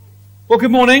Well, good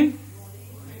morning.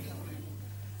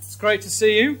 It's great to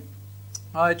see you.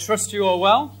 I trust you are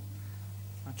well.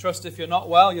 I trust if you're not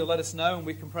well, you'll let us know and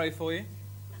we can pray for you.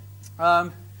 I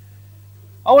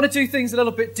want to do things a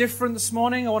little bit different this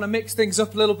morning. I want to mix things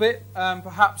up a little bit,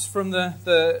 perhaps from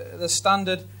the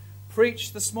standard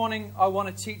preach. This morning, I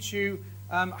want to teach you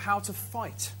how to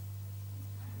fight.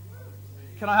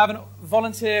 Can I have a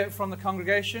volunteer from the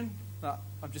congregation? No,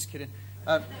 I'm just kidding.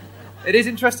 It is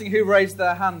interesting who raised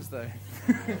their hands, though.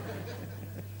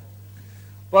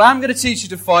 Well, I'm going to teach you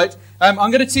to fight. I'm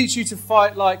going to teach you to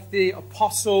fight like the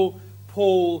Apostle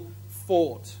Paul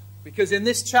fought. Because in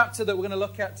this chapter that we're going to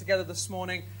look at together this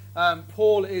morning,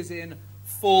 Paul is in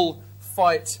full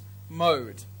fight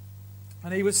mode.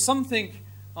 And he was something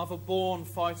of a born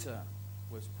fighter,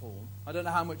 was Paul. I don't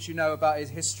know how much you know about his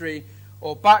history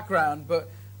or background, but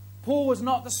Paul was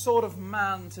not the sort of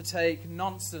man to take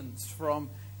nonsense from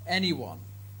anyone.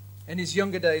 In his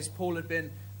younger days, Paul had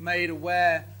been made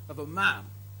aware of a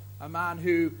man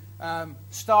who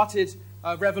started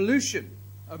a revolution,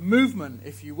 a movement,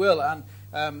 if you will, and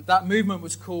that movement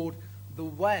was called the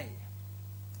Way.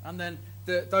 And then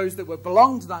those that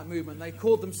belonged to that movement, they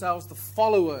called themselves the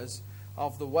followers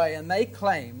of the Way, and they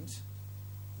claimed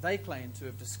to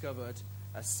have discovered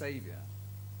a Savior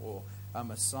or a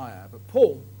Messiah. But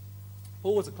Paul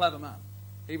was a clever man.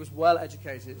 He was well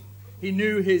educated. He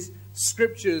knew his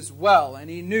scriptures well, and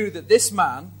he knew that this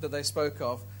man that they spoke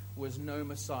of was no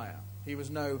Messiah. He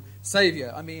was no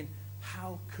Savior. I mean,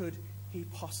 how could he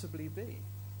possibly be?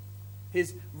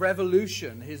 His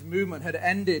revolution, his movement had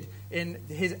ended in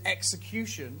his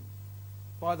execution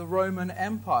by the Roman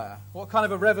Empire. What kind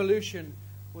of a revolution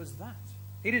was that?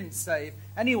 He didn't save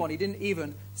anyone. He didn't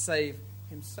even save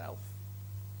himself.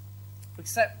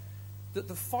 Except that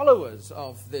the followers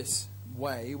of this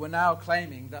Way were now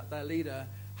claiming that their leader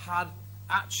had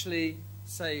actually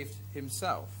saved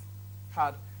himself,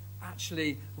 had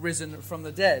actually risen from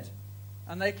the dead.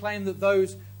 And they claimed that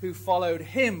those who followed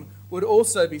him would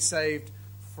also be saved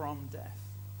from death.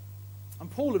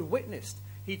 And Paul had witnessed,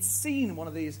 he'd seen one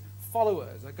of these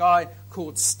followers, a guy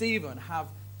called Stephen, have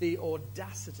the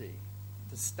audacity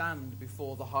to stand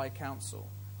before the high council,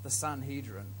 the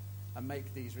Sanhedrin, and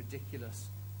make these ridiculous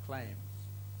claims.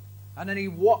 And then he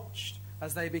watched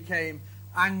as they became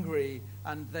angry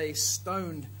and they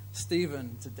stoned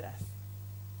Stephen to death.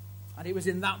 And it was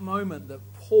in that moment that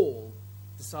Paul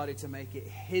decided to make it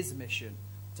his mission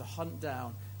to hunt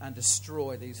down and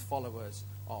destroy these followers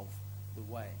of the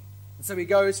Way. And so he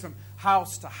goes from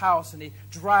house to house and he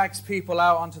drags people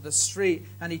out onto the street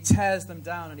and he tears them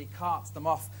down and he carts them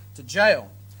off to jail.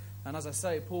 And as I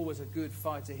say, Paul was a good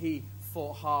fighter. He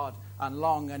fought hard and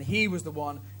long, and he was the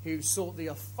one who sought the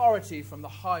authority from the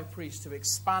high priest to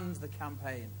expand the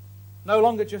campaign. No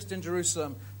longer just in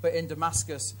Jerusalem, but in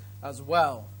Damascus as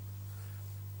well.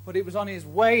 But it was on his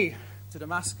way to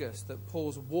Damascus that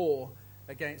Paul's war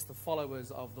against the followers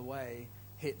of the Way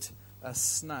hit a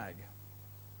snag.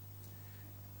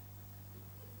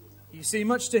 You see,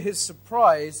 much to his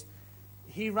surprise,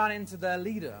 he ran into their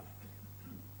leader,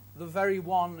 the very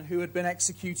one who had been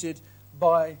executed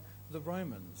by the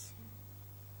Romans.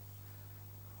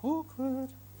 Awkward.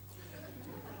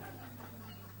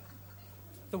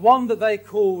 The one that they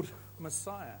called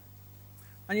Messiah.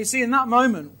 And you see, in that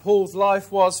moment, Paul's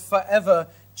life was forever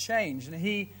changed. And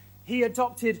he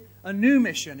adopted a new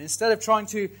mission. Instead of trying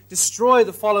to destroy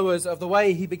the followers of the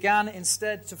Way, he began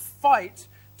instead to fight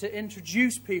to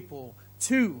introduce people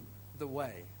to the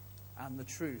Way and the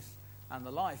truth and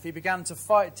the life. He began to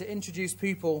fight to introduce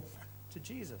people to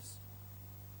Jesus.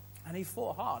 And he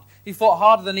fought hard. He fought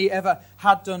harder than he ever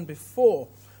had done before.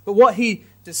 But what he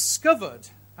discovered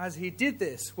as he did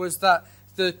this was that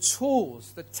the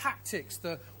tools, the tactics,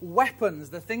 the weapons,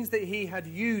 the things that he had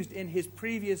used in his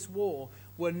previous war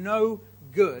were no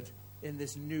good in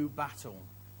this new battle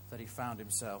that he found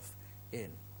himself in.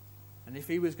 And if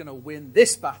he was going to win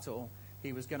this battle,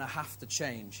 he was going to have to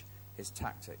change his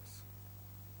tactics.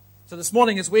 So this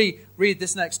morning, as we read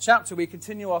this next chapter, we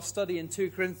continue our study in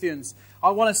 2 Corinthians. I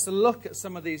want us to look at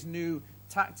some of these new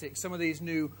tactics, some of these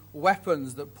new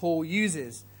weapons that Paul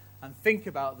uses, and think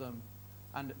about them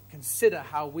and consider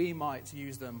how we might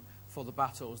use them for the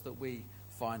battles that we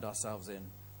find ourselves in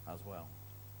as well.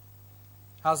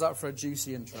 How's that for a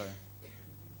juicy intro?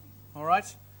 All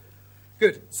right?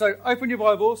 Good. So open your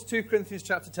Bibles, 2 Corinthians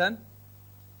chapter 10.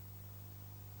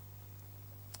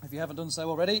 If you haven't done so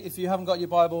already, if you haven't got your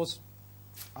Bibles,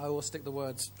 I will stick the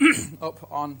words up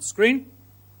on screen.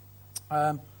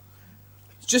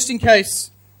 Just in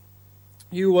case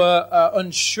you were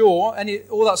unsure,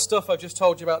 all that stuff I've just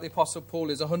told you about the Apostle Paul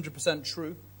is 100%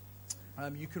 true.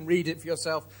 You can read it for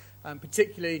yourself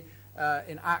particularly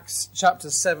in Acts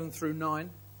chapters 7 through 9.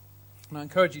 And I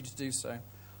encourage you to do so.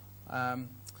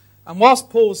 And whilst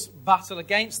Paul's battle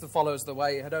against the followers of the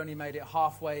way had only made it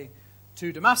halfway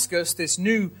to Damascus, this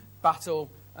new battle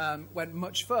went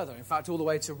much further, in fact, all the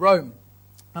way to Rome.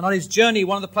 And on his journey,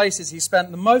 one of the places he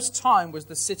spent the most time was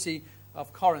the city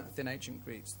of Corinth in ancient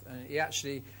Greece. He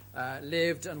actually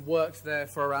lived and worked there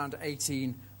for around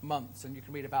 18 months, and you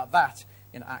can read about that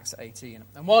in Acts 18.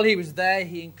 And while he was there,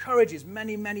 he encourages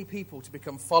many, many people to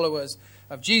become followers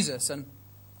of Jesus. And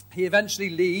he eventually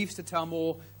leaves to tell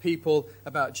more people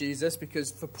about Jesus,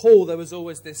 because for Paul there was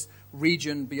always this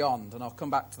region beyond, and I'll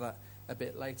come back to that a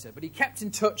bit later. But he kept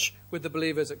in touch with the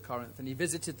believers at Corinth, and he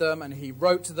visited them, and he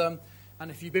wrote to them. And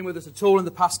if you've been with us at all in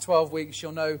the past 12 weeks,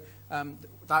 you'll know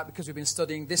that because we've been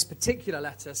studying this particular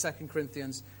letter, 2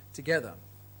 Corinthians, together.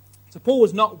 So Paul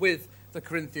was not with the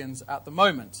Corinthians at the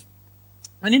moment.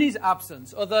 And in his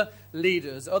absence, other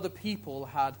leaders, other people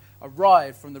had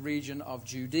arrived from the region of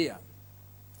Judea.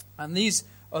 And these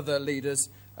other leaders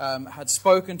had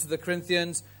spoken to the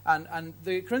Corinthians, and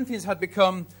the Corinthians had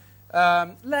become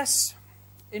less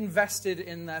invested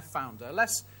in their founder,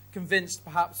 less convinced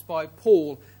perhaps by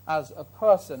Paul as a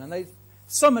person. And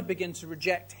some had begun to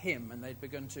reject him, and they'd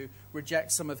begun to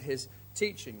reject some of his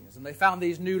teachings. And they found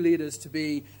these new leaders to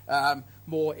be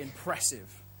more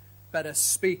impressive, better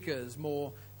speakers,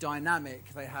 more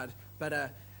dynamic. They had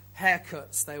better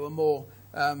haircuts. They were more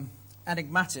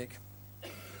enigmatic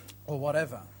or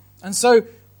whatever. And so,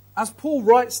 as Paul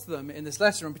writes to them in this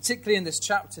letter, and particularly in this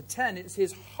chapter 10, it's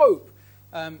his hope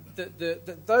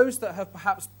that those that have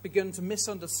perhaps begun to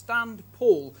misunderstand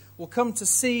Paul will come to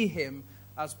see him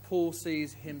as Paul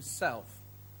sees himself.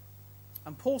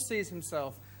 And Paul sees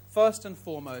himself first and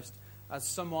foremost as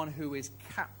someone who is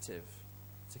captive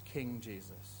to King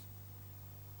Jesus.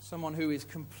 Someone who is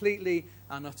completely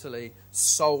and utterly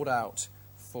sold out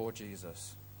for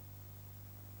Jesus.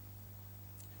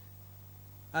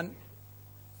 And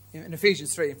in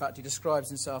Ephesians 3, in fact, he describes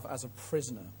himself as a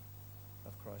prisoner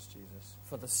of Christ Jesus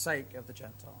for the sake of the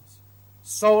Gentiles.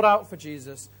 Sold out for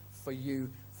Jesus, for you,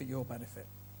 for your benefit.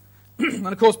 And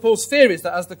of course, Paul's fear is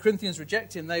that as the Corinthians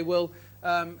reject him, they will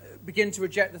begin to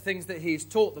reject the things that he's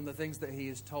taught them, the things that he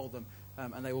has told them,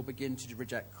 and they will begin to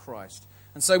reject Christ.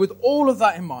 And so with all of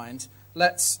that in mind,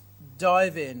 let's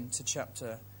dive into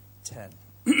chapter 10.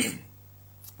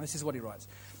 This is what he writes.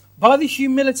 By the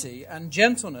humility and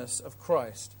gentleness of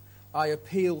Christ, I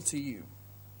appeal to you.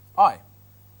 I,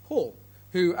 Paul,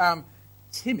 who am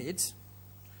timid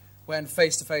when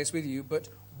face to face with you, but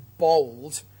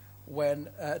bold when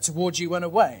towards you when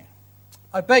away.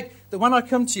 I beg that when I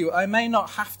come to you, I may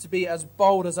not have to be as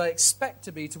bold as I expect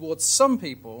to be towards some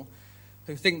people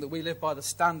who think that we live by the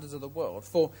standards of the world.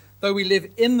 For though we live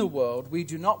in the world, we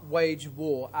do not wage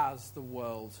war as the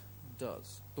world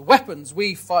does. The weapons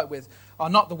we fight with are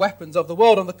not the weapons of the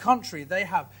world. On the contrary, they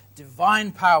have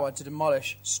divine power to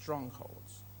demolish strongholds.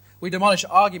 We demolish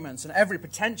arguments and every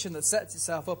pretension that sets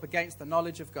itself up against the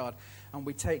knowledge of God, and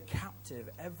we take captive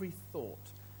every thought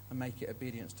and make it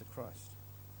obedience to Christ.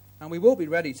 And we will be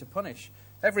ready to punish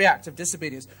every act of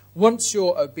disobedience once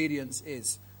your obedience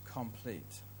is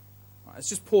complete. Right, let's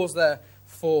just pause there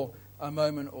for a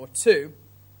moment or two.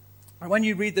 And when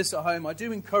you read this at home, I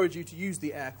do encourage you to use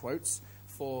the air quotes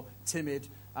for timid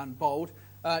and bold,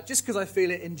 just because I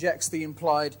feel it injects the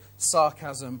implied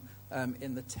sarcasm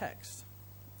in the text.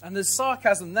 And there's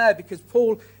sarcasm there because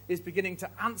Paul is beginning to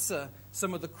answer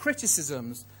some of the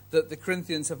criticisms that the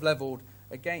Corinthians have leveled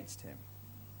against him.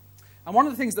 And one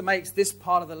of the things that makes this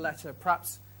part of the letter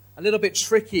perhaps a little bit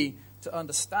tricky to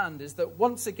understand is that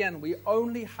once again we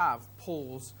only have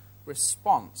Paul's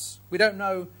response. We don't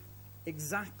know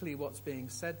exactly what's being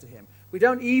said to him. We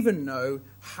don't even know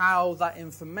how that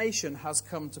information has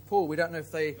come to Paul. We don't know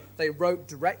if they wrote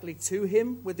directly to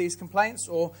him with these complaints,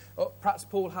 or perhaps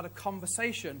Paul had a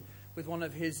conversation with one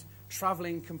of his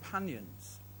traveling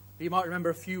companions. You might remember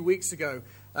a few weeks ago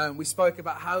we spoke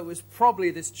about how it was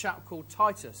probably this chap called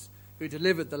Titus who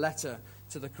delivered the letter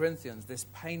to the Corinthians, this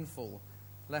painful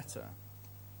letter.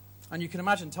 And you can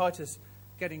imagine Titus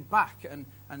getting back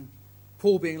and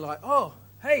Paul being like, oh,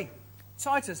 hey,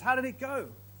 Titus, how did it go?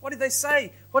 What did they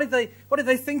say? What did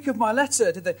they think of my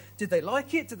letter? Did they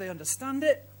like it? Did they understand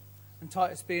it? And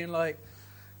Titus being like,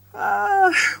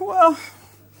 well,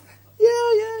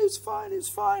 yeah, it's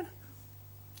fine.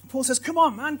 Paul says, come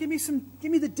on, man, give me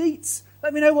the deets.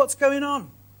 Let me know what's going on.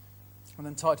 And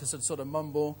then Titus would sort of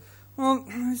mumble, well,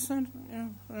 I said,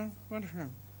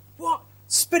 what?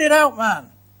 Spit it out,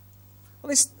 man. Well,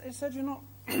 they said you're not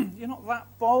that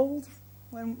bold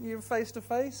when you're face to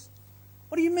face.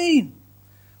 What do you mean?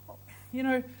 Well,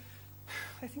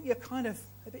 I think you're kind of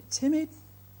a bit timid,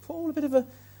 Paul, a bit of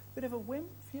a wimp,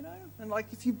 you know? And like,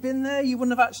 if you'd been there, you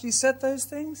wouldn't have actually said those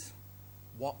things.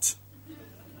 What?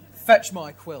 Fetch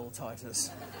my quill,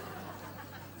 Titus.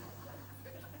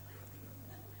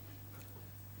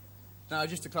 Now,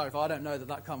 just to clarify, I don't know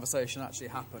that conversation actually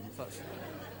happened.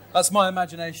 That's my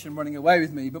imagination running away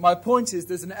with me. But my point is,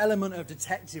 there's an element of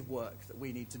detective work that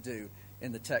we need to do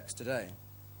in the text today.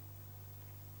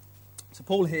 So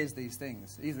Paul hears these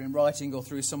things, either in writing or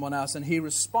through someone else, and he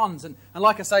responds. And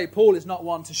like I say, Paul is not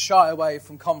one to shy away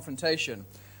from confrontation.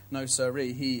 No,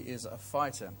 sirree, he is a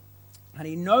fighter. And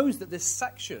he knows that this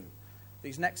section,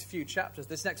 these next few chapters,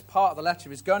 this next part of the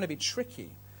letter is going to be tricky.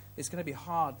 It's going to be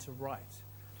hard to write.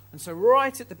 And so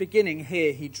right at the beginning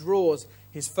here, he draws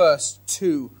his first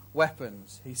two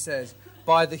weapons. He says,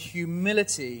 by the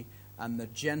humility and the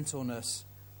gentleness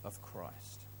of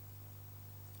Christ.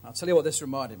 I'll tell you what this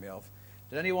reminded me of.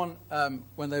 Did anyone,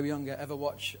 when they were younger, ever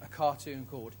watch a cartoon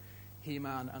called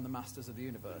He-Man and the Masters of the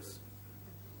Universe?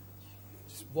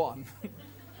 Just one.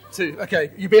 Two.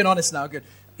 Okay, you're being honest now. Good.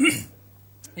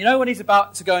 You know when he's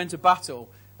about to go into battle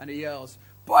and he yells,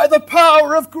 by the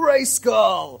power of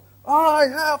Grayskull, I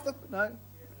have the... No?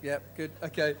 Yep, good.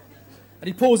 Okay. And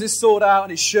he pulls his sword out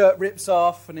and his shirt rips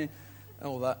off and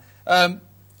all that.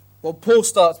 Well, Paul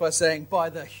starts by saying, by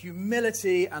the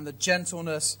humility and the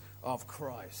gentleness of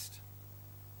Christ.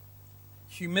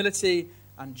 Humility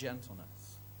and gentleness.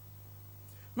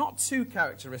 Not two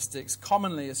characteristics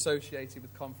commonly associated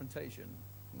with confrontation,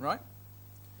 right?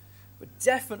 But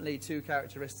definitely two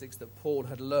characteristics that Paul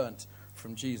had learnt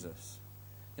from Jesus.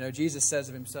 You know, Jesus says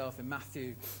of himself in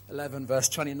Matthew 11, verse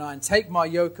 29, take my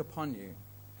yoke upon you.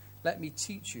 Let me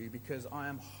teach you, because I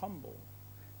am humble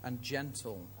and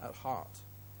gentle at heart,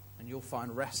 and you'll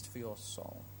find rest for your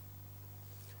soul.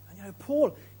 And you know,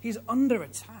 Paul, he's under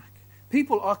attack.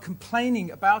 People are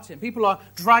complaining about him. People are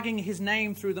dragging his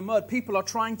name through the mud. People are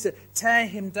trying to tear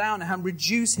him down and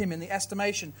reduce him in the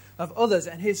estimation of others.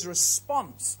 And his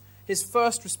response, his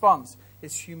first response,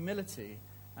 is humility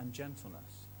and gentleness.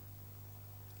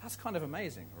 That's kind of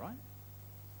amazing, right?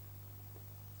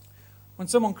 When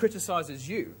someone criticizes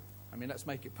you, I mean, let's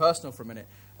make it personal for a minute.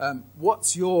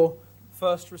 What's your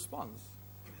first response?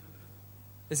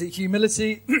 Is it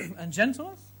humility and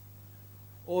gentleness?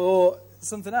 Or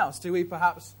something else? Do we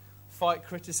perhaps fight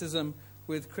criticism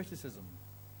with criticism?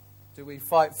 Do we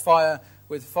fight fire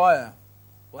with fire?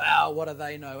 Well, what do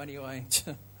they know anyway?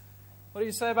 What do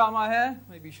you say about my hair?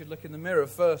 Maybe you should look in the mirror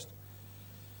first.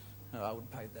 No, I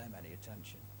wouldn't pay them any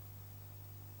attention.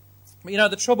 But you know,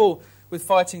 the trouble with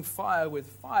fighting fire with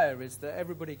fire is that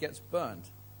everybody gets burned.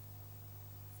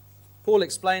 Paul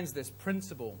explains this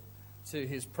principle to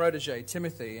his protege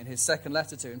Timothy in his second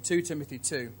letter to him, 2 Timothy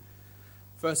 2,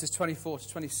 verses 24 to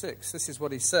 26. This is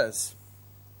what he says.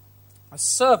 A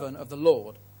servant of the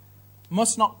Lord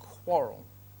must not quarrel,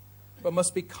 but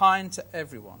must be kind to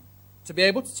everyone, to be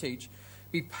able to teach,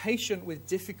 be patient with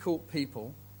difficult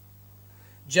people,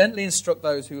 gently instruct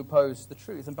those who oppose the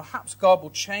truth, and perhaps God will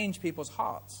change people's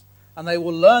hearts, and they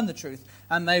will learn the truth,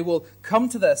 and they will come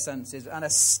to their senses and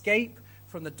escape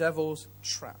from the devil's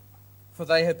trap, for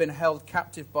they have been held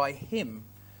captive by him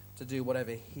to do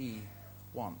whatever he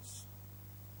wants.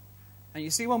 And you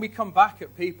see, when we come back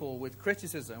at people with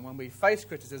criticism, when we face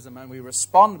criticism and we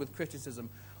respond with criticism,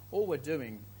 all we're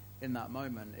doing in that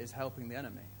moment is helping the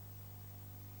enemy.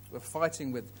 We're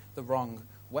fighting with the wrong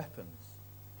weapons.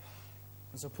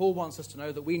 And so Paul wants us to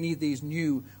know that we need these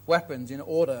new weapons in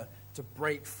order to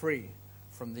break free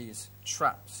from these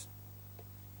traps.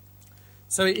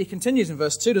 So he continues in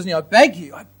verse 2, doesn't he? I beg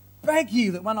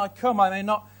you that when I come I may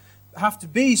not have to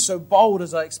be so bold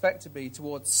as I expect to be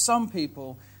towards some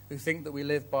people who think that we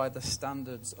live by the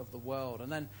standards of the world. And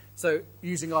then, so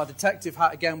using our detective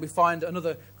hat again, we find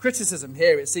another criticism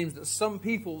here. It seems that some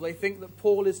people, they think that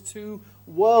Paul is too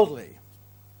worldly.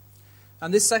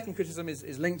 And this second criticism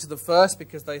is linked to the first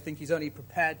because they think he's only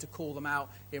prepared to call them out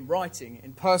in writing.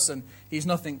 In person, he's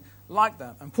nothing like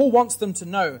that. And Paul wants them to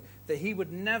know that he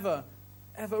would never,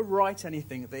 ever write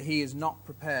anything that he is not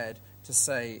prepared to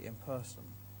say in person,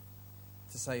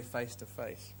 to say face to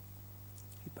face.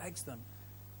 He begs them,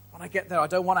 when I get there, I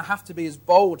don't want to have to be as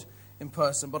bold in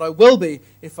person, but I will be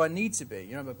if I need to be.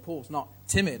 You remember, Paul's not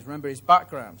timid. Remember his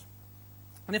background.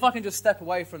 And if I can just step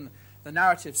away from the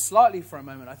narrative slightly for a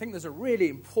moment, I think there's a really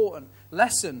important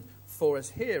lesson for us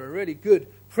here, a really good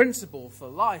principle for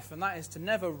life, and that is to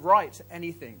never write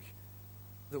anything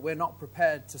that we're not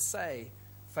prepared to say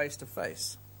face to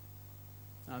face.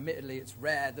 Now, admittedly, it's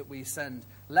rare that we send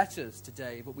letters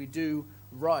today, but we do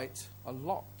write a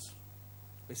lot.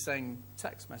 We send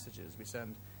text messages, we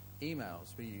send emails,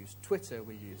 we use Twitter,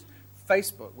 we use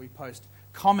Facebook. We post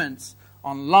comments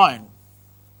online.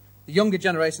 The younger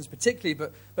generations particularly,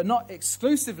 but not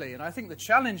exclusively. And I think the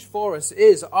challenge for us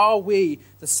is, are we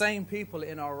the same people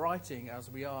in our writing as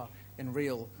we are in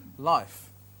real life?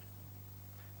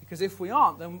 Because if we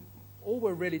aren't, then all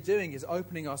we're really doing is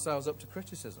opening ourselves up to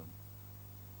criticism.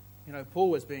 You know, Paul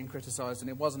was being criticized and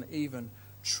it wasn't even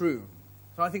true.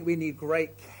 So I think we need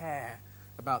great care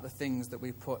about the things that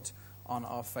we put on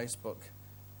our Facebook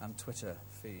and Twitter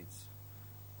feeds.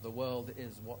 The world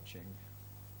is watching.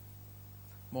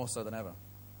 More so than ever.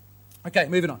 Okay,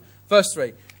 moving on. Verse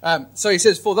 3. So he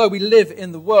says, "For though we live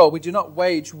in the world, we do not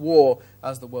wage war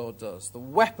as the world does. The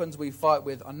weapons we fight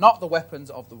with are not the weapons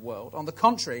of the world. On the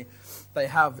contrary, they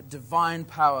have divine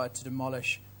power to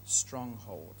demolish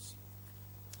strongholds."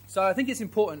 So I think it's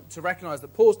important to recognize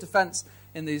that Paul's defense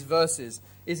in these verses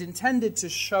is intended to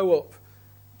show up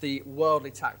the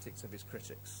worldly tactics of his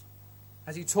critics.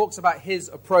 As he talks about his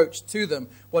approach to them,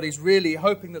 what he's really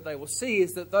hoping that they will see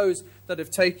is that those that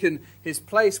have taken his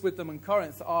place with them in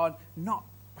Corinth are not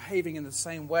behaving in the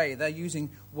same way. They're using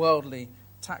worldly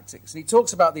tactics. And he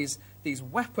talks about these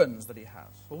weapons that he has.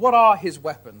 Well, what are his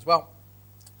weapons? Well,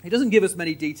 he doesn't give us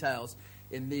many details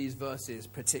in these verses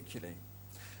particularly.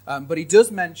 But he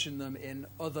does mention them in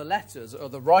other letters,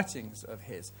 other writings of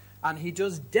his. And he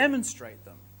does demonstrate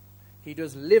them. He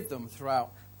does live them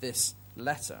throughout this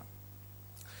letter.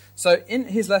 So in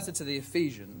his letter to the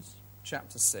Ephesians,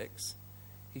 chapter 6,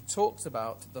 he talks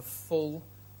about the full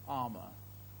armor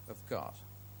of God.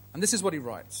 And this is what he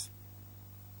writes.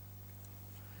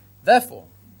 "Therefore,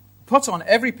 put on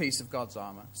every piece of God's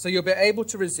armor, so you'll be able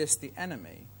to resist the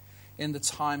enemy in the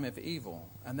time of evil.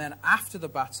 And then after the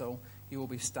battle, you will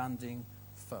be standing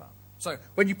firm." So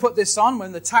when you put this on,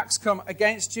 when the attacks come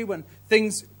against you, when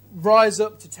things rise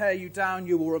up to tear you down,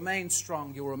 you will remain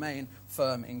strong, you will remain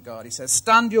firm in God. He says,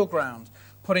 "Stand your ground,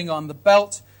 putting on the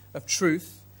belt of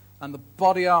truth and the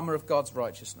body armor of God's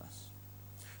righteousness.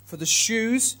 For the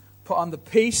shoes, put on the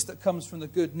peace that comes from the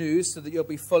good news so that you'll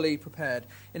be fully prepared.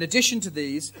 In addition to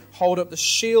these, hold up the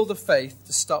shield of faith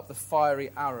to stop the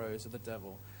fiery arrows of the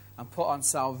devil. And put on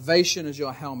salvation as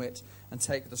your helmet and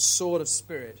take the sword of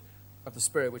the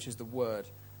Spirit, which is the word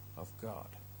of God."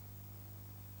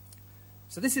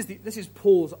 So this is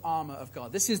Paul's armor of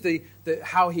God. This is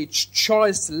how he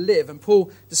tries to live. And Paul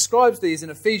describes these in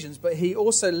Ephesians, but he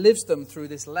also lives them through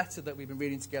this letter that we've been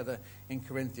reading together in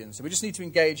Corinthians. So we just need to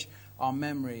engage our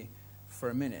memory for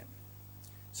a minute.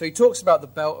 So he talks about the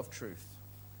belt of truth.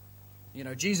 You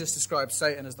know, Jesus describes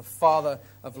Satan as the father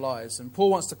of lies. And Paul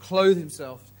wants to clothe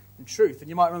himself in truth. And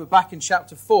you might remember back in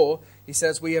chapter 4, he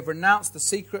says, "We have renounced the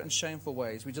secret and shameful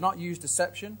ways. We do not use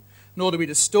deception, nor do we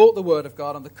distort the word of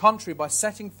God. On the contrary, by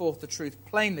setting forth the truth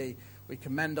plainly, we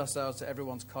commend ourselves to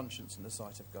everyone's conscience in the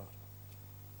sight of God."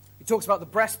 He talks about the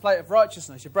breastplate of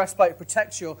righteousness. Your breastplate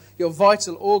protects your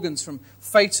vital organs from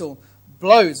fatal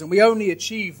blows. And we only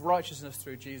achieve righteousness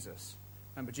through Jesus.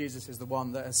 Remember, Jesus is the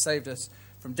one that has saved us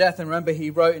from death. And remember, he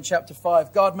wrote in chapter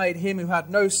 5, "God made him who had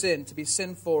no sin to be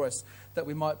sin for us, that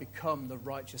we might become the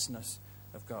righteousness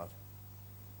of God."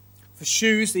 For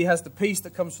shoes, he has the peace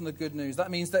that comes from the good news. That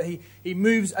means that he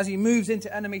moves, as he moves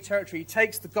into enemy territory, he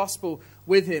takes the gospel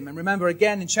with him. And remember,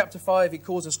 again, in chapter 5, he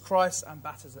calls us Christ's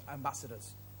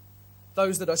ambassadors.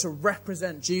 Those that are to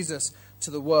represent Jesus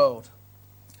to the world.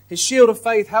 His shield of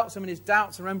faith helps him in his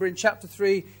doubts. Remember, in chapter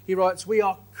 3, he writes, "We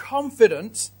are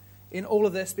confident in all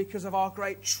of this because of our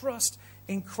great trust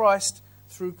in Christ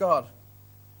through God."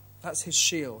 That's his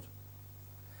shield.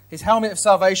 His helmet of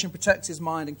salvation protects his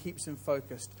mind and keeps him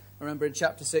focused. Remember, in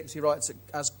chapter 6, he writes,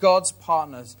 "As God's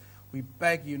partners, we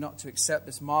beg you not to accept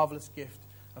this marvelous gift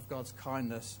of God's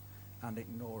kindness and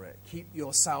ignore it." Keep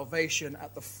your salvation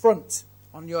at the front,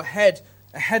 on your head,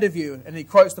 ahead of you. And he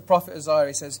quotes the prophet Isaiah.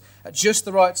 He says, "At just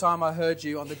the right time I heard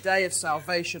you. On the day of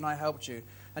salvation I helped you."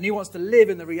 And he wants to live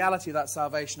in the reality of that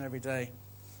salvation every day.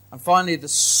 And finally, the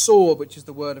sword, which is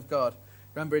the word of God.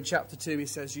 Remember, in chapter 2, he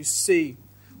says, "You see,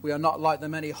 we are not like the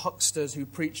many hucksters who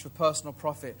preach for personal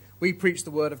profit. We preach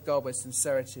the word of God with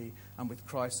sincerity and with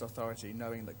Christ's authority,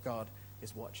 knowing that God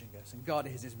is watching us." And God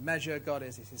is his measure, God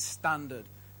is his standard.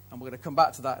 And we're going to come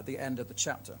back to that at the end of the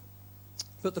chapter.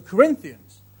 But the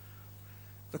Corinthians,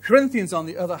 on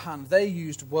the other hand, they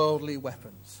used worldly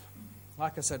weapons.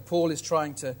 Like I said, Paul is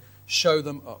trying to show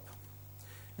them up.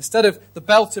 Instead of the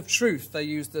belt of truth, they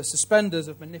used the suspenders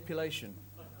of manipulation.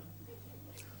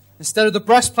 Instead of the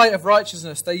breastplate of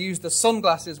righteousness, they used the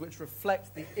sunglasses which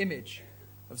reflect the image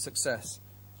of success.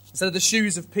 Instead of the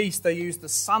shoes of peace, they used the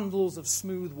sandals of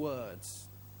smooth words.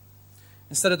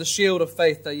 Instead of the shield of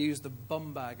faith, they used the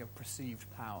bum bag of perceived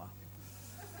power.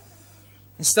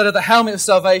 Instead of the helmet of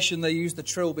salvation, they used the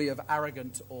trilby of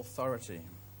arrogant authority.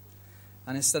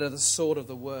 And instead of the sword of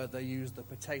the word, they used the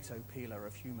potato peeler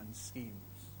of human schemes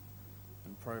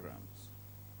and programs.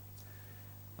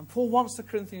 And Paul wants the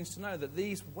Corinthians to know that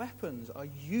these weapons are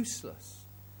useless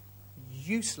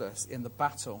in the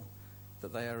battle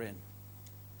that they are in.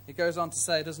 He goes on to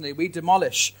say, doesn't he, we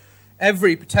demolish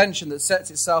every pretension that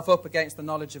sets itself up against the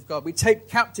knowledge of God. We take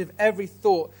captive every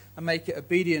thought and make it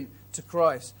obedient to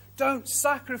Christ. Don't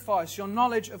sacrifice your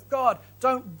knowledge of God.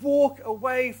 Don't walk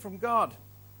away from God.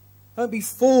 Don't be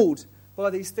fooled by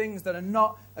these things that are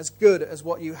not as good as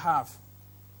what you have.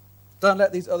 Don't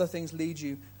let these other things lead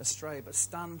you astray, but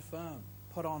stand firm.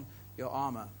 Put on your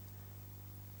armor.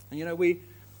 And you know, we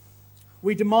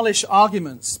demolish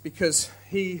arguments because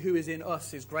he who is in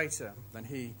us is greater than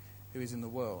he who is in the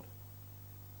world.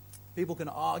 People can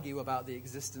argue about the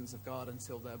existence of God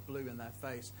until they're blue in their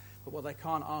face, but what they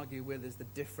can't argue with is the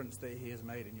difference that he has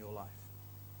made in your life.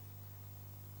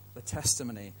 The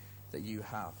testimony that you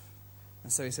have.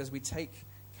 And so he says we take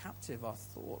captive our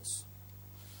thoughts.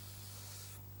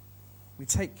 We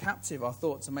take captive our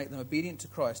thoughts and make them obedient to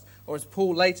Christ. Or as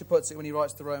Paul later puts it when he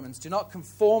writes to the Romans, do not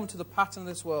conform to the pattern of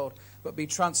this world, but be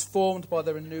transformed by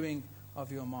the renewing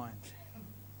of your mind.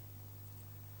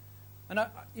 And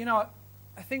I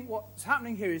think what's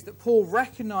happening here is that Paul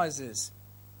recognizes,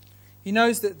 he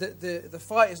knows that the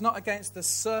fight is not against the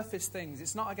surface things.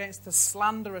 It's not against the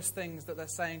slanderous things that they're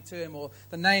saying to him or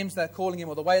the names they're calling him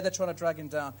or the way they're trying to drag him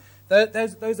down.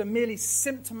 Those are merely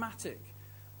symptomatic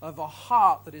of a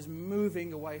heart that is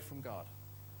moving away from God.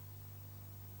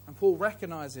 And Paul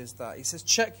recognizes that. He says,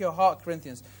 check your heart,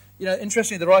 Corinthians. You know,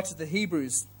 interestingly, the writer of the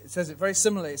Hebrews, it says it very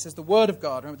similarly. It says the word of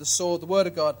God, remember the sword, the word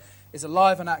of God is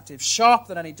alive and active, sharper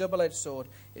than any double-edged sword.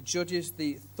 It judges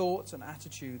the thoughts and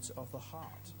attitudes of the heart.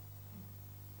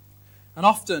 And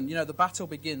often, you know, the battle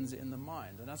begins in the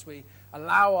mind. And as we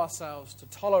allow ourselves to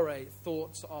tolerate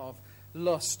thoughts of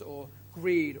lust or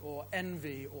greed or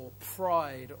envy or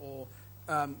pride or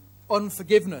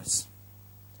unforgiveness,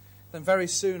 then very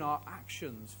soon our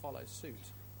actions follow suit.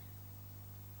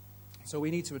 So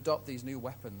we need to adopt these new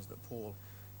weapons that Paul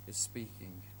is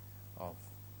speaking of.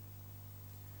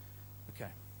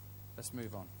 Okay, let's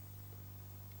move on.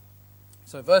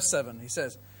 So verse 7, he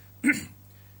says,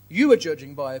 you are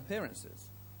judging by appearances.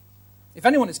 If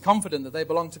anyone is confident that they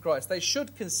belong to Christ, they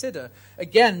should consider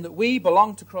again that we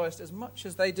belong to Christ as much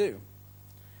as they do.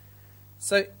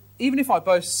 So even if I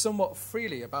boast somewhat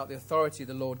freely about the authority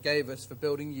the Lord gave us for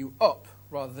building you up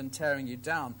rather than tearing you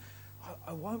down,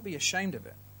 I won't be ashamed of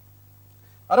it.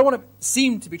 I don't want to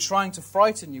seem to be trying to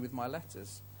frighten you with my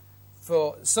letters.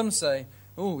 For some say,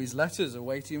 oh, his letters are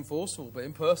weighty and forceful, but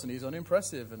in person he's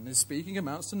unimpressive and his speaking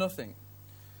amounts to nothing.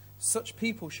 Such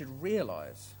people should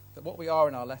realize that what we are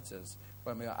in our letters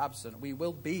when we are absent, we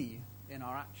will be in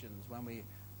our actions when we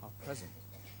are present.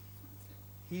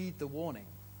 Heed the warning,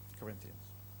 Corinthians.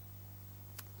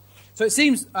 So it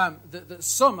seems that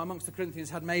some amongst the Corinthians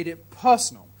had made it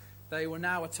personal. They were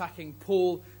now attacking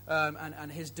Paul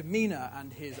and his demeanor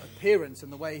and his appearance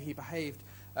and the way he behaved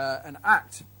and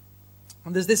acted.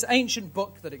 And there's this ancient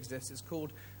book that exists. It's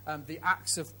called The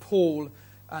Acts of Paul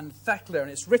and Thecla,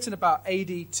 and it's written about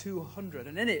AD 200.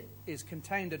 And in it is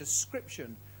contained a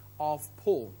description of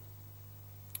Paul.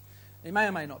 It may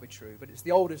or may not be true, but it's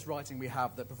the oldest writing we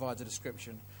have that provides a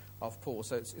description of Paul.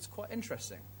 So it's quite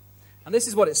interesting. And this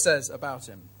is what it says about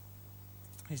him.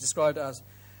 He's described as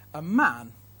a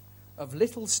man of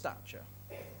little stature,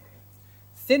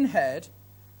 thin-haired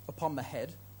upon the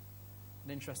head,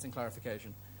 an interesting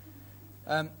clarification,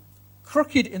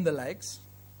 crooked in the legs,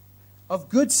 of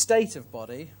good state of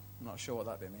body, I'm not sure what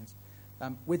that bit means,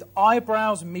 with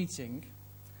eyebrows meeting,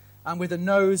 and with a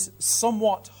nose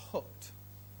somewhat hooked,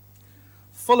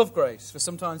 full of grace, for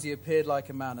sometimes he appeared like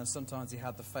a man, and sometimes he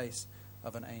had the face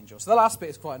of an angel. So the last bit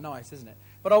is quite nice, isn't it?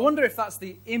 But I wonder if that's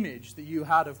the image that you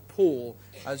had of Paul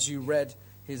as you read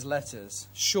his letters.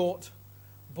 Short,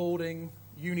 balding,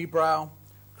 unibrow,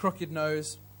 crooked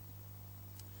nose.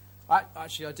 I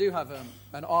do have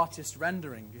an artist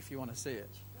rendering if you want to see it.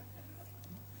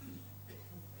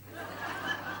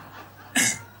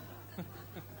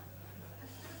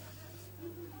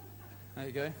 There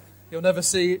you go. You'll never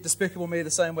see Despicable Me the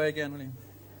same way again, will you?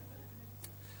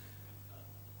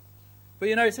 But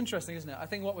you know, it's interesting, isn't it? I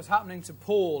think what was happening to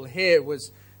Paul here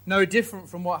was no different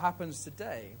from what happens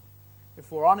today.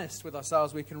 If we're honest with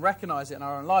ourselves, we can recognize it in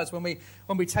our own lives. When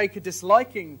we take a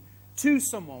disliking to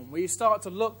someone, we start to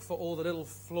look for all the little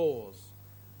flaws,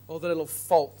 all the little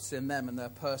faults in them and their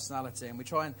personality, and we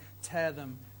try and tear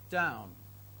them down.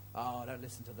 Oh, don't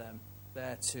listen to them.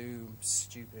 They're too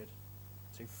stupid,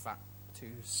 too fat,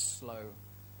 too slow,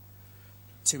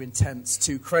 too intense,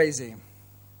 too crazy.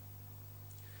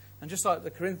 And just like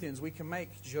the Corinthians, we can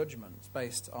make judgments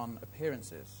based on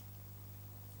appearances.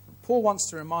 Paul wants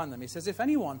to remind them, he says, if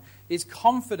anyone is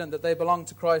confident that they belong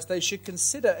to Christ, they should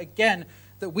consider again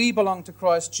that we belong to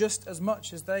Christ just as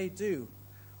much as they do.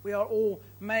 We are all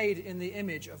made in the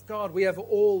image of God. We have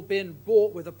all been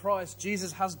bought with a price.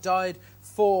 Jesus has died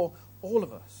for all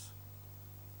of us.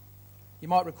 You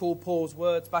might recall Paul's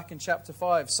words back in chapter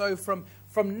 5. So from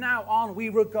now on, we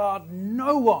regard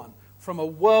no one from a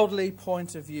worldly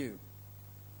point of view.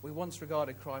 We once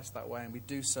regarded Christ that way, and we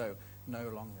do so no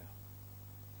longer.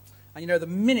 And the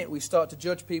minute we start to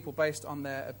judge people based on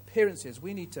their appearances,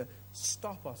 we need to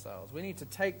stop ourselves. We need to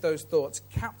take those thoughts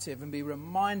captive and be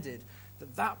reminded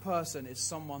that that person is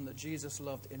someone that Jesus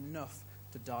loved enough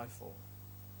to die for.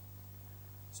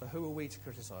 So who are we to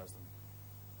criticize them?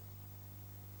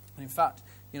 And in fact,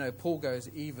 Paul goes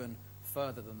even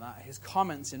further than that. His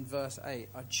comments in verse 8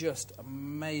 are just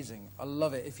amazing. I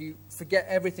love it. If you forget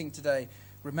everything today,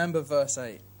 remember verse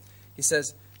 8. He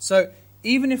says, so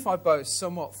even if I boast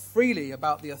somewhat freely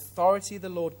about the authority the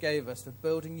Lord gave us for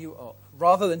building you up,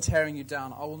 rather than tearing you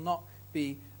down, I will not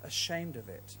be ashamed of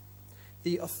it.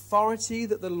 The authority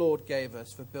that the Lord gave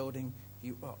us for building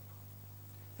you up.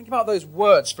 Think about those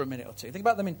words for a minute or two. Think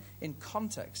about them in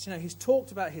context. He's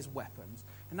talked about his weapons,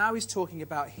 and now he's talking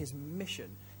about his mission,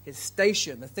 his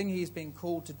station, the thing he's been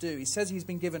called to do. He says he's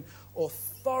been given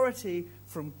authority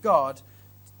from God,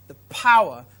 the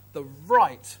power, the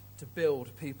right to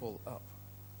build people up.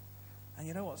 And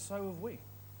you know what? So have we.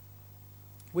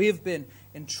 We have been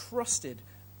entrusted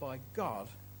by God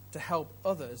to help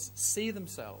others see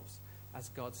themselves as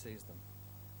God sees them.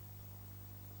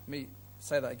 Let me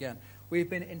say that again. We've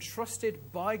been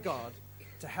entrusted by God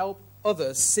to help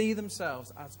others see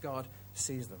themselves as God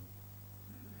sees them.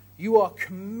 You are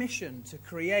commissioned to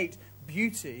create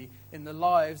beauty in the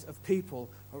lives of people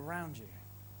around you.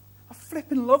 I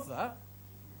flipping love that.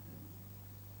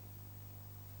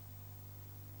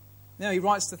 He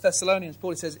writes to Thessalonians,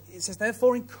 Paul, it says,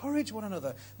 therefore encourage one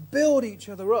another, build each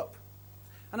other up.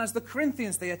 And as the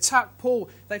Corinthians, they attack Paul,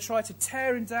 they try to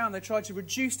tear him down, they try to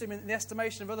reduce him in the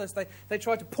estimation of others, they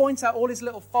try to point out all his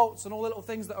little faults and all the little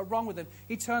things that are wrong with him.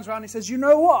 He turns around and he says, you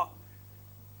know what?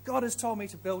 God has told me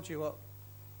to build you up.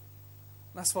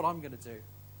 That's what I'm going to do.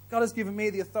 God has given me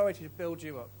the authority to build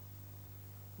you up.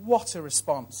 What a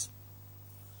response.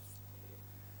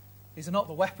 These are not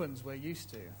the weapons we're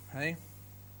used to, hey?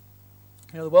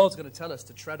 The world's going to tell us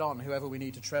to tread on whoever we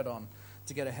need to tread on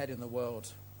to get ahead in the world,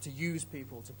 to use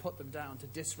people, to put them down, to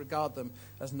disregard them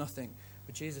as nothing.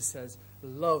 But Jesus says,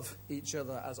 love each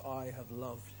other as I have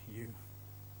loved you.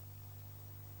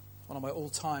 One of my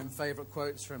all-time favorite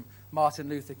quotes from Martin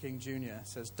Luther King Jr.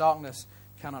 says, darkness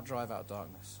cannot drive out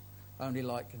darkness. Only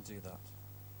light can do that.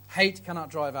 Hate cannot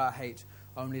drive out hate.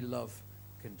 Only love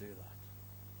can do that.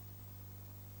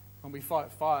 When we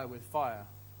fight fire with fire,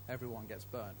 everyone gets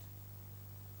burned.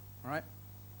 All right?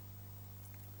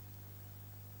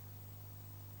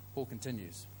 Paul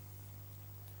continues.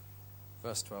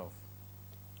 Verse 12.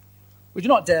 We do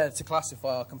not dare to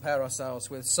classify or compare ourselves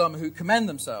with some who commend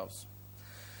themselves.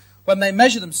 When they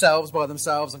measure themselves by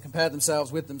themselves and compare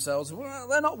themselves with themselves, well,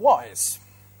 they're not wise.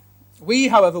 We,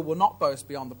 however, will not boast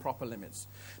beyond the proper limits,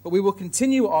 but we will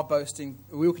continue our boasting.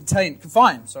 We will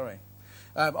confine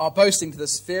our boasting to the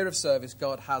sphere of service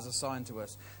God has assigned to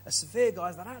us. A sphere,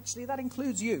 guys, that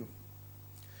includes you.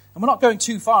 And we're not going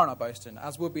too far in our boasting,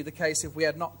 as would be the case if we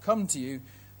had not come to you,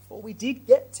 for we did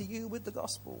get to you with the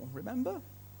gospel, remember?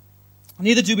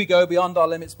 Neither do we go beyond our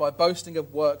limits by boasting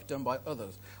of work done by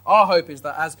others. Our hope is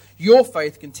that as your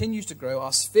faith continues to grow,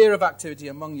 our sphere of activity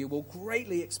among you will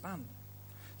greatly expand,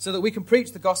 so that we can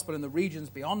preach the gospel in the regions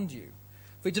beyond you.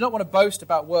 We do not want to boast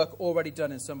about work already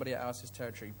done in somebody else's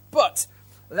territory, but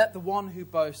let the one who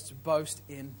boasts boast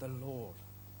in the Lord.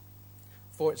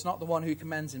 For it's not the one who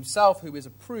commends himself who is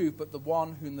approved, but the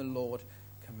one whom the Lord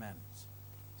commends.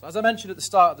 So as I mentioned at the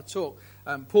start of the talk,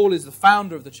 Paul is the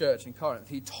founder of the church in Corinth.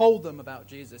 He told them about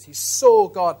Jesus. He saw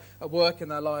God at work in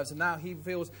their lives, and now he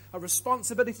feels a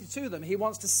responsibility to them. He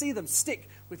wants to see them stick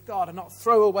with God and not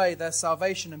throw away their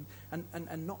salvation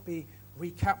and not be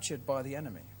recaptured by the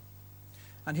enemy.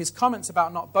 And his comments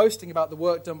about not boasting about the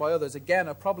work done by others, again,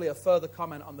 are probably a further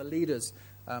comment on the leaders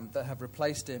that have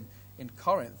replaced him in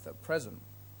Corinth at present.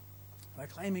 They're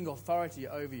claiming authority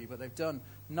over you, but they've done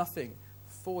nothing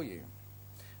for you.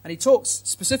 And he talks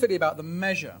specifically about the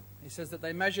measure. He says that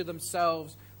they measure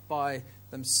themselves by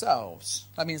themselves.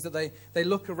 That means that they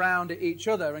look around at each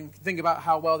other and think about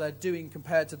how well they're doing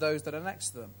compared to those that are next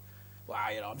to them. Well,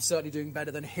 I'm certainly doing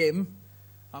better than him.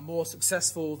 I'm more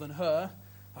successful than her.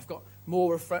 I've got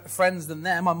more friends than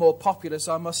them. I'm more popular,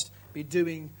 so I must be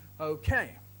doing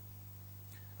okay.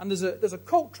 And there's a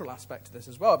cultural aspect to this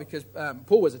as well, because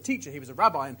Paul was a teacher, he was a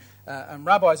rabbi, and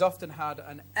rabbis often had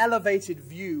an elevated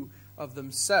view of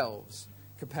themselves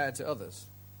compared to others.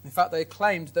 In fact, they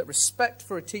claimed that respect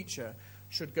for a teacher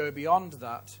should go beyond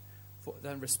that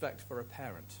than respect for a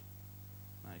parent.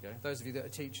 There you go. Those of you that are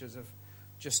teachers have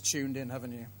just tuned in,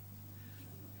 haven't you?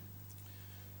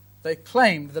 They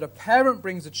claimed that a parent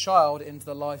brings a child into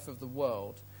the life of the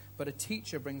world, but a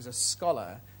teacher brings a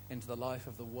scholar into the life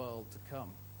of the world to come.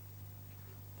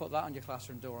 Put that on your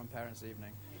classroom door on Parents'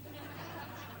 Evening.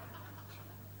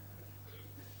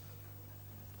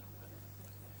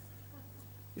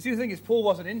 You see, the thing is, Paul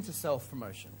wasn't into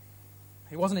self-promotion.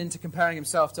 He wasn't into comparing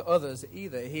himself to others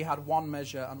either. He had one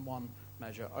measure and one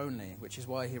measure only, which is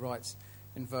why he writes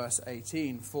in verse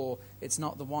 18, "For it's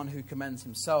not the one who commends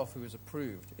himself who is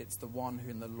approved, it's the one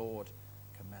whom the Lord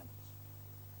commends."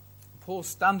 Paul's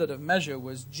standard of measure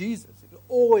was Jesus. It was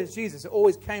always Jesus. It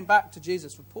always came back to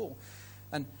Jesus for Paul.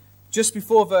 And just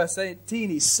before verse 18,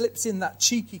 he slips in that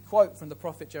cheeky quote from the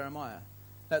prophet Jeremiah,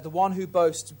 that the one who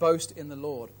boasts, boast in the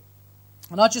Lord.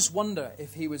 And I just wonder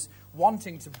if he was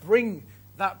wanting to bring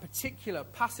that particular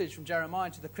passage from Jeremiah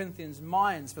to the Corinthians'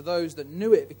 minds for those that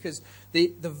knew it, because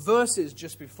the verses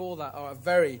just before that are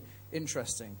very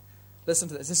interesting. Listen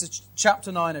to this. This is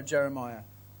chapter 9 of Jeremiah,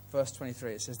 verse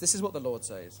 23. It says, "This is what the Lord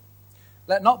says.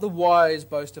 Let not the wise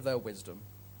boast of their wisdom,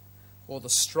 or the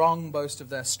strong boast of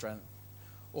their strength,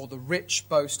 or the rich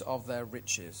boast of their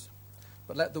riches.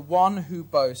 But let the one who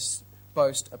boasts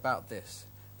boast about this,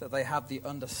 that they have the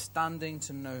understanding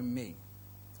to know me,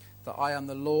 that I am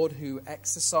the Lord who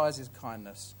exercises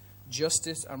kindness,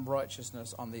 justice and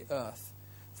righteousness on the earth,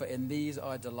 for in these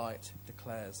I delight,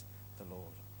 declares the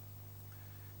Lord."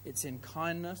 It's in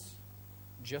kindness,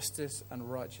 justice and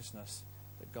righteousness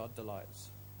that God delights,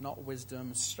 not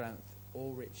wisdom, strength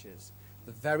or riches,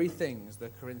 the very things the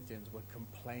Corinthians were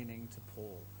complaining to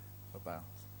Paul about.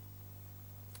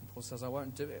 And Paul says, I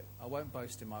won't do it. I won't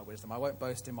boast in my wisdom. I won't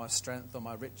boast in my strength or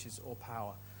my riches or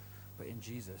power, but in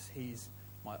Jesus. He's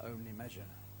my only measure.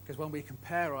 Because when we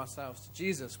compare ourselves to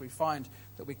Jesus, we find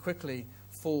that we quickly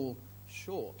fall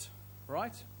short,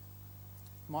 right?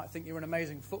 You might think you're an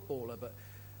amazing footballer, but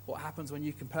what happens when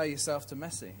you compare yourself to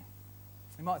Messi?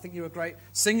 You might think you're a great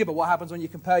singer, but what happens when you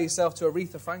compare yourself to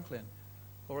Aretha Franklin?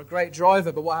 Or a great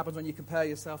driver, but what happens when you compare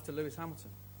yourself to Lewis Hamilton?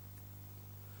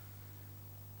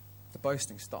 The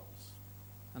boasting stops.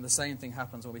 And the same thing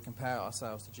happens when we compare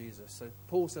ourselves to Jesus. So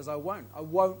Paul says, I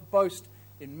won't boast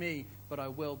in me, but I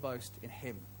will boast in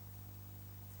him.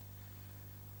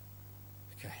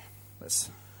 Okay, let's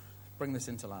bring this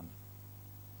into land.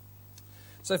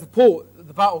 So for Paul,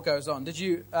 the battle goes on. Did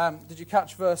you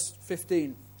catch verse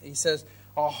 15? He says,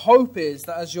 our hope is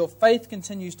that as your faith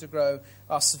continues to grow,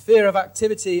 our sphere of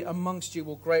activity amongst you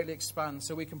will greatly expand,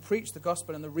 so we can preach the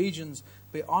gospel in the regions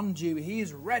beyond you. He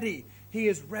is ready. He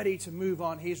is ready to move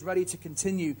on. He is ready to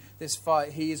continue this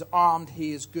fight. He is armed.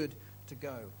 He is good to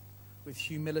go with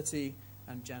humility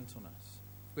and gentleness,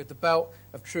 with the belt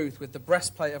of truth, with the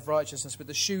breastplate of righteousness, with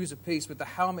the shoes of peace, with the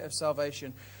helmet of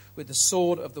salvation, with the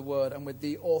sword of the word, and with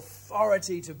the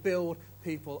authority to build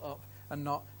people up and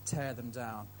not tear them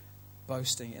down,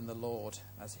 boasting in the Lord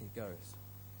as he goes.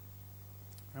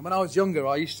 And when I was younger,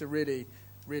 I used to really,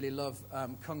 really love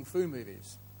kung fu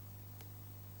movies.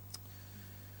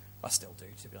 I still do,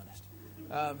 to be honest.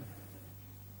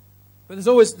 But there's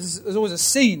always a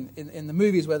scene in the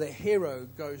movies where the hero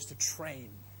goes to train,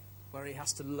 where he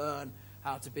has to learn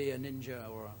how to be a ninja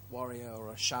or a warrior or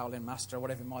a Shaolin master or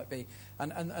whatever it might be.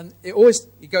 And he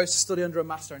goes to study under a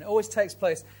master, and it always takes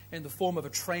place in the form of a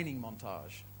training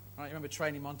montage. Right? You remember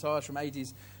training montage from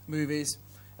 80s movies?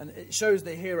 And it shows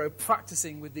the hero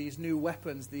practicing with these new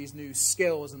weapons, these new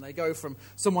skills, and they go from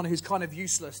someone who's kind of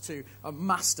useless to a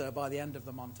master by the end of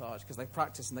the montage, because they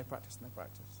practice and they practice and they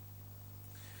practice.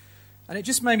 And it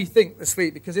just made me think this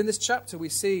week, because in this chapter we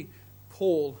see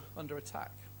Paul under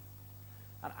attack.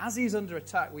 And as he's under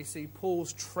attack, we see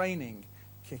Paul's training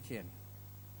kick in.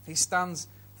 He stands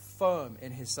firm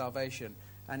in his salvation,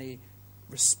 and he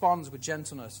responds with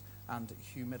gentleness and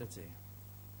humility.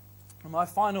 And my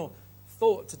final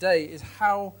thought today is,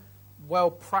 how well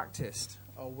practiced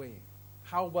are we?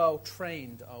 How well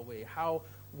trained are we? How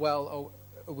well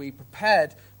are we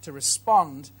prepared to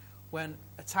respond when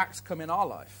attacks come in our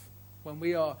life? When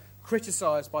we are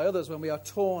criticized by others, when we are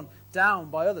torn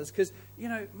down by others? Because,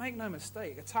 make no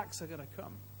mistake, attacks are going to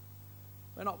come.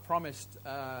 We're not promised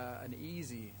an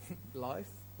easy life.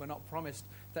 We're not promised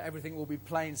that everything will be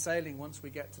plain sailing once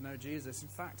we get to know Jesus. In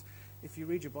fact, if you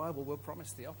read your Bible, we're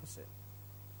promised the opposite.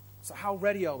 So how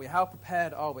ready are we? How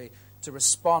prepared are we to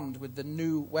respond with the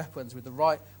new weapons, with the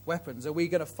right weapons? Are we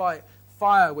going to fight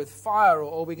fire with fire,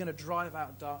 or are we going to drive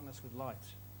out darkness with light?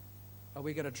 Are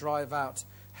we going to drive out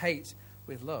hate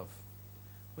with love?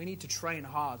 We need to train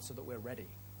hard so that we're ready.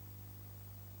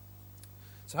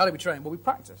 So how do we train? Well, we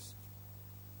practice.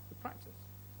 We practice.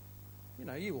 You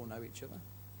know, you all know each other.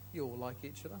 You all like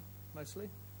each other, mostly.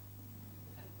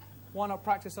 Why not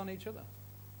practice on each other?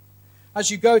 As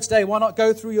you go today, why not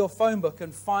go through your phone book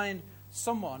and find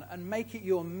someone and make it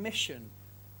your mission,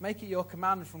 make it your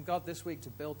commandment from God this week to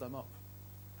build them up?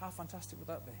 How fantastic would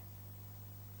that be?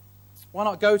 Why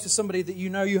not go to somebody that you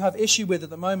know you have issue with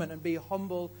at the moment and be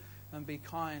humble and be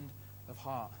kind of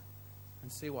heart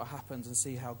and see what happens and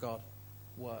see how God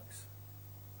works?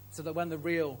 So that when the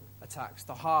real attacks,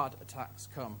 the hard attacks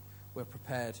come, we're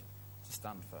prepared to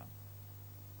stand firm.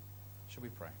 Shall we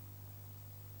pray?